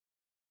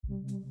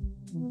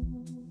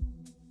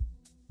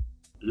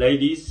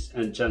Ladies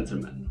and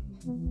gentlemen,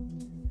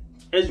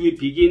 as we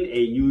begin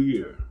a new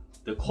year,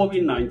 the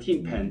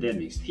COVID-19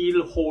 pandemic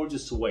still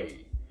holds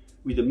sway,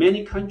 with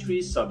many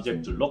countries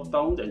subject to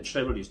lockdown and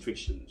travel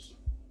restrictions.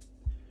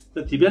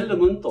 The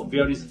development of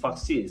various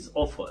vaccines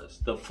offers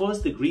the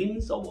first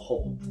gleams of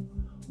hope,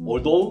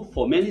 although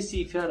for many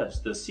seafarers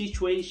the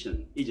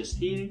situation is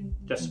still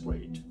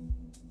desperate.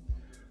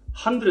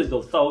 Hundreds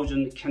of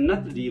thousands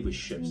cannot leave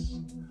ships,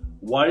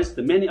 whilst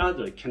many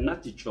others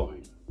cannot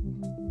join.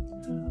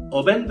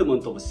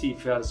 Abandonment of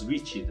seafarers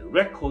reached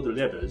record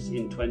levels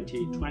in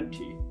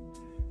 2020.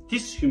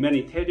 This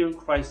humanitarian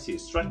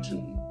crisis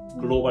threatens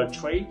global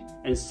trade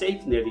and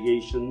safe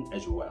navigation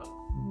as well.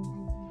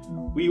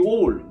 We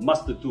all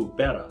must do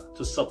better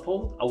to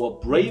support our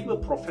brave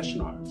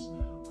professionals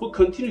who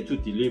continue to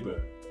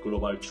deliver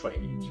global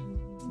trade.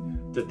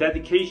 The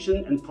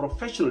dedication and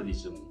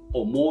professionalism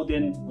of more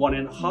than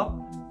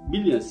 1.5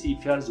 million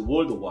seafarers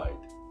worldwide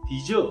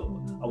deserve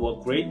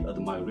our great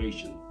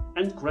admiration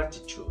and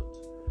gratitude,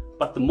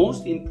 but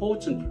most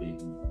importantly,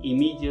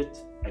 immediate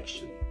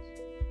action.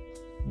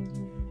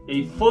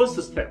 A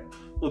first step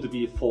would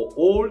be for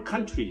all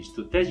countries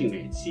to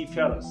designate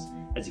seafarers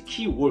as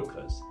key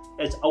workers,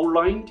 as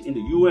outlined in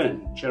the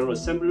UN General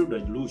Assembly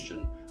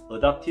resolution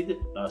adopted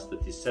last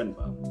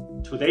December.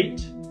 To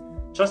date,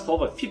 just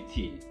over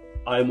 50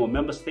 IMO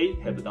member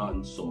states have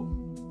done so.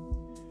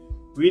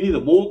 We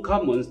need more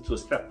governments to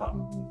step up.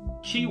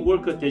 Key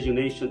worker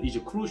designation is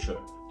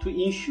crucial to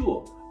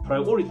ensure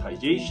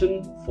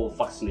prioritization for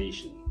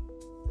vaccination.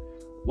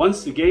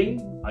 Once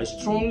again, I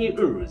strongly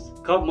urge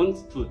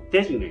governments to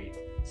designate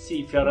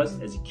seafarers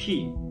as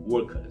key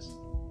workers.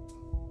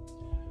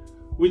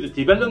 With the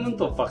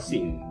development of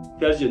vaccine,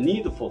 there is a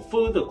need for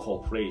further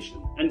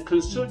cooperation and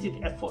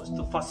concerted efforts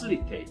to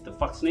facilitate the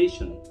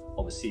vaccination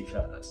of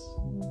seafarers.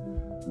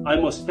 I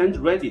must stand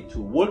ready to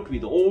work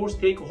with all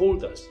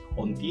stakeholders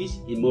on these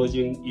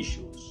emerging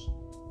issues.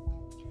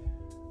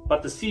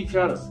 But the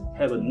seafarers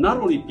have not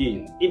only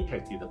been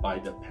impacted by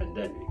the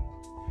pandemic,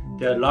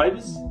 their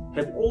lives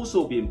have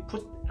also been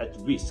put at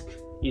risk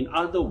in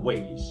other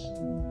ways.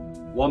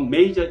 One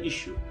major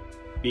issue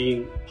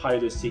being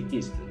piracy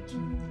incident,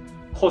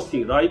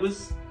 costing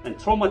lives and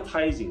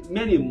traumatizing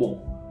many more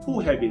who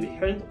have been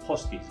held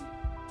hostage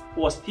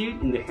or still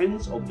in the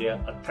hands of their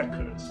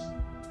attackers.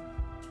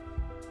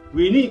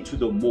 We need to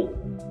do more,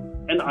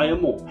 and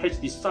IMO has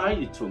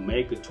decided to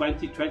make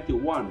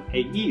 2021 a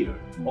year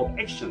of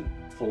action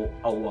for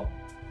our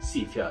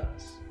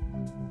seafarers.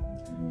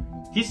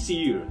 This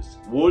year's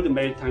World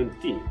Maritime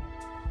theme,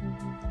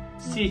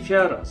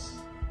 Seafarers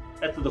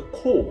at the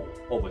core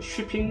of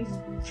shipping's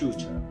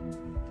future,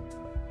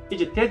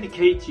 is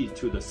dedicated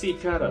to the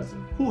seafarers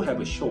who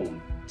have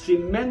shown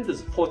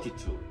tremendous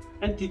fortitude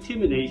and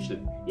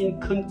determination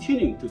in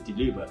continuing to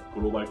deliver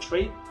global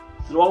trade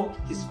throughout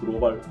this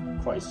global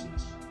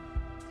crisis.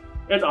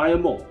 At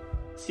IMO,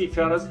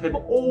 seafarers have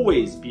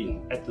always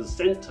been at the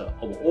center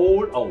of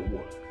all our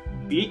work,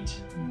 be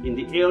it in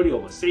the area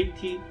of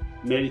safety,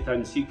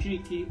 maritime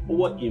security,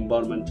 or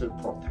environmental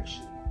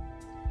protection.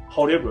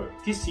 However,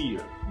 this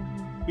year,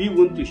 we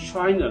want to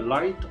shine a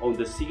light on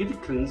the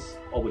significance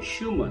of a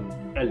human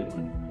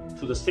element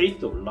to the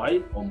safety of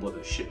life on board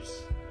the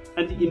ships,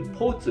 and the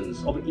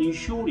importance of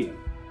ensuring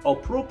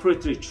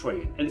appropriately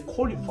trained and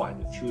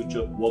qualified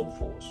future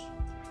workforce,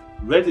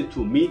 ready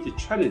to meet the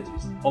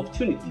challenges,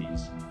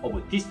 opportunities of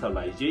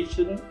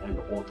digitalization and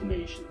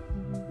automation.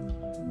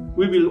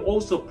 We will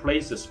also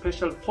place a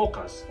special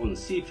focus on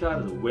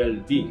seafarers'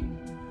 well-being,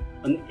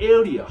 an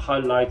area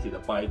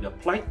highlighted by the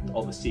plight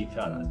of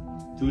seafarers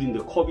during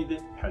the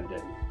COVID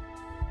pandemic.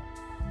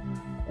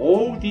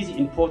 All these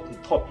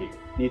important topics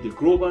need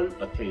global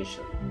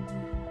attention.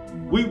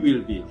 We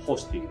will be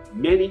hosting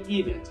many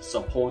events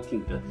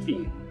supporting the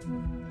theme.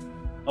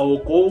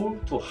 Our goal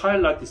to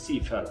highlight the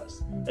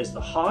seafarers as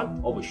the heart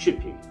of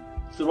shipping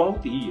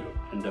throughout the year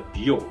and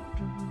beyond.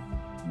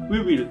 We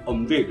will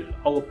unveil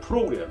our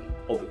program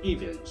of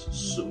events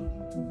soon.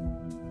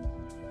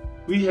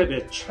 We have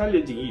a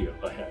challenging year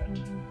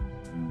ahead.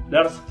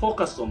 Let us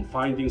focus on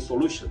finding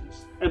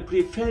solutions and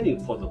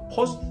preparing for the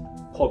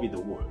post-COVID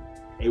world,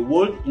 a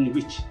world in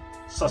which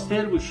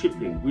sustainable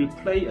shipping will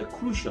play a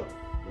crucial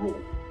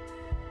role.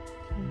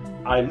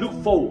 I look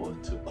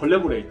forward to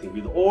collaborating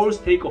with all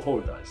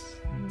stakeholders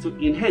to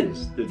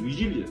enhance the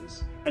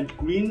resilience and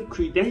green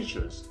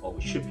credentials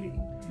of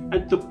shipping,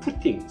 and to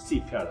putting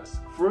seafarers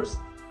first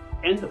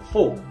and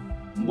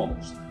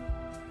foremost.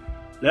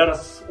 Let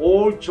us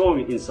all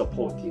join in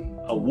supporting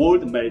a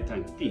World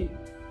Maritime theme,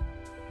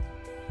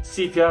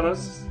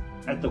 Seafarers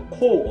at the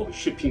core of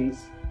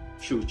shipping's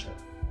future.